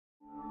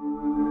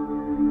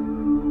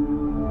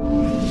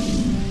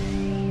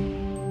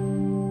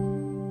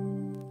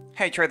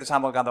Hey traders,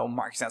 I'm Olgado,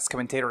 market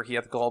commentator here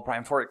at Global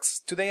Prime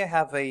Forex. Today I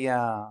have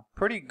a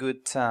pretty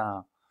good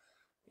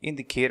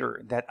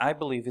indicator that I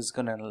believe is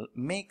going to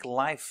make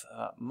life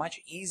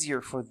much easier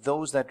for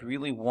those that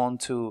really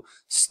want to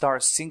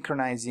start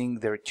synchronizing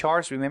their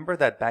charts. Remember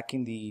that back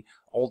in the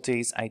old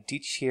days I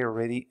did share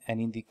already an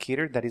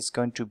indicator that is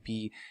going to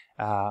be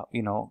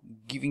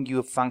giving you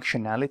a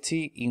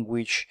functionality in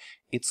which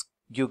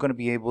you're going to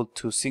be able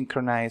to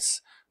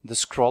synchronize the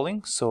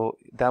scrolling. So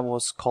that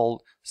was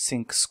called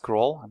sync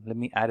scroll. Let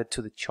me add it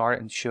to the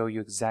chart and show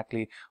you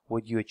exactly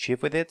what you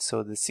achieve with it.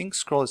 So the sync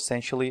scroll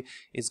essentially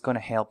is going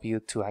to help you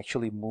to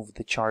actually move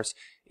the charts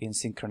in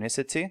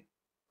synchronicity.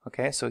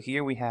 Okay, so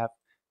here we have,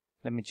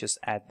 let me just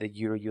add the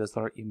euro US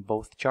dollar in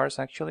both charts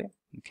actually.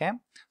 Okay,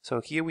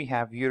 so here we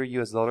have euro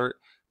US dollar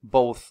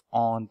both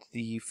on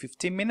the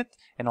 15-minute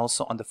and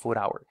also on the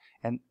 4-hour.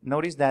 And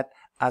notice that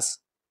as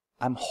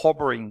I'm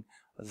hovering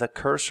the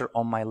cursor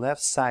on my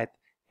left side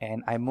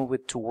and I move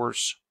it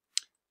towards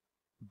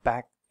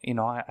back,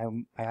 I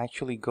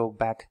actually go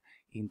back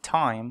in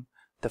time,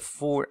 the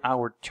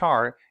 4-hour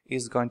chart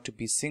is going to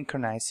be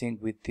synchronizing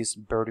with this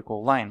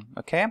vertical line.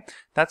 Okay,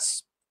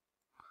 that's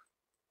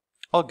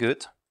all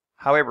good.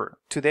 However,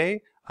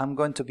 today I'm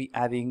going to be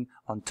adding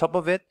on top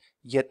of it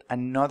yet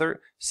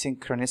another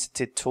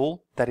synchronicity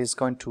tool that is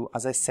going to,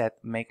 as I said,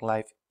 make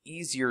life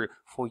easier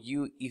for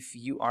you if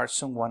you are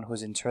someone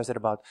who's interested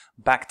about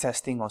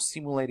backtesting or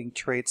simulating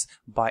trades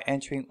by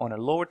entering on a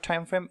lower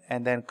time frame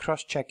and then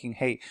cross-checking,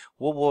 hey,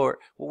 what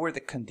were the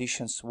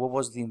conditions, what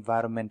was the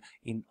environment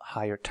in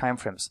higher time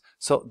frames.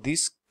 So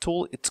this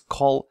tool, it's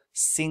called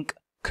Sync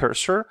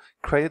Cursor.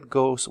 Credit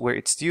goes where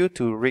it's due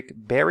to Rick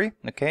Berry.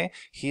 Okay,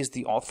 he's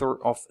the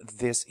author of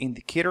this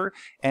indicator,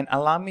 and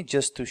allow me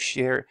just to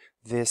share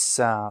this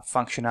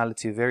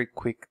functionality very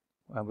quickly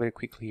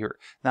here.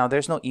 Now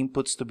there's no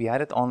inputs to be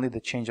added, only the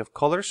change of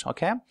colors.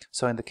 Okay,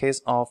 so in the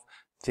case of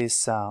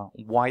this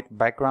white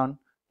background,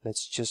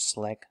 let's just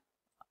select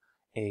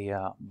a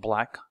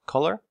black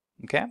color.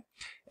 Okay,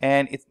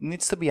 and it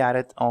needs to be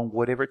added on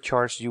whatever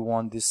charts you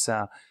want this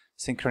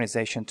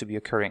synchronization to be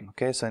occurring.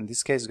 Okay, so in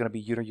this case it's going to be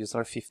euro US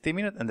dollar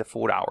 15-minute and the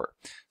 4-hour.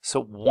 So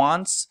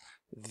once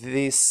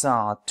this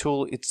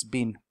tool it's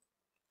been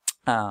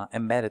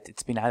embedded,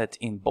 it's been added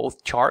in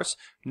both charts,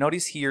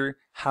 notice here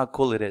how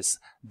cool it is.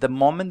 The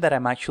moment that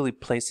I'm actually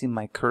placing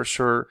my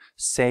cursor,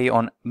 say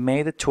on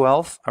May the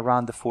 12th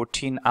around the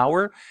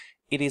 14-hour,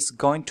 it is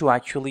going to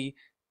actually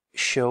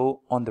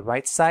show on the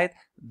right side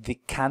the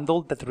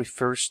candle that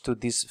refers to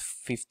this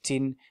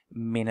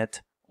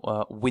 15-minute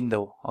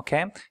window.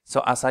 Okay,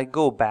 so as I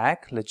go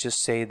back, let's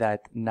just say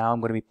that now I'm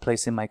going to be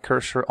placing my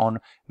cursor on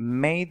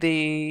May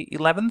the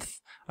 11th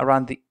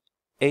around the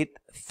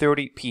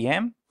 8:30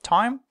 p.m.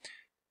 time.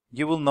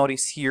 You will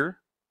notice here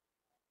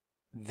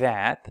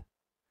that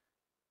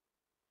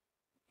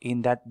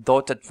in that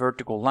dotted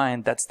vertical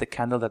line, that's the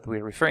candle that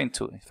we're referring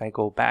to. If I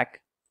go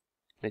back,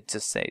 let's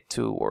just say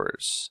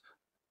towards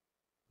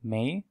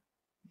May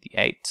the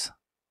 8th,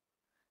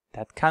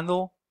 that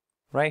candle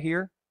right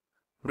here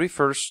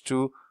refers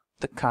to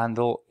the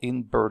candle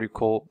in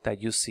vertical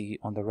that you see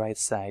on the right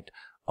side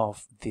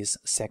of this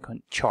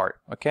second chart.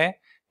 Okay,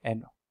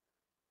 and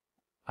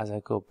as I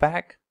go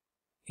back,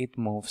 it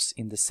moves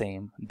in the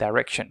same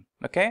direction.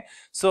 Okay,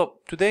 so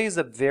today is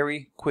a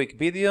very quick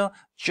video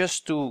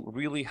just to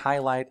really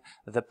highlight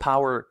the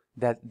power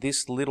that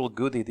this little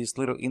goodie, this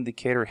little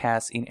indicator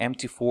has in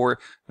MT4.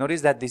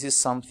 Notice that this is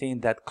something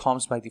that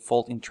comes by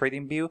default in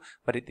TradingView,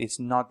 but it is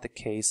not the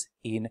case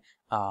in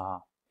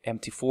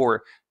MT4.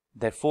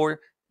 Therefore,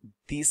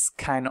 this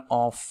kind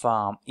of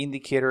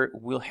indicator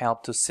will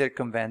help to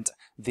circumvent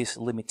this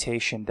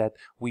limitation that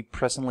we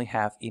presently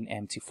have in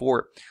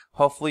MT4.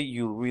 Hopefully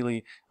you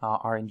really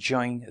are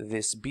enjoying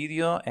this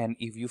video, and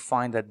if you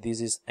find that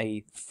this is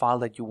a file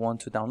that you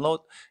want to download,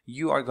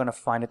 you are going to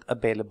find it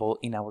available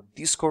in our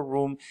Discord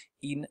room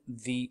in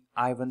the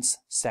Ivans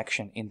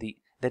section, in the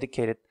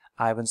dedicated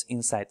Ivans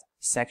Insight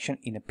section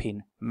in a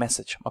pin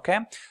message. Okay,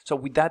 so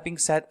with that being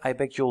said, I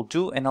beg you'll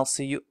do, and I'll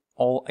see you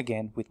all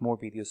again with more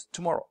videos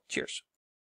tomorrow. Cheers.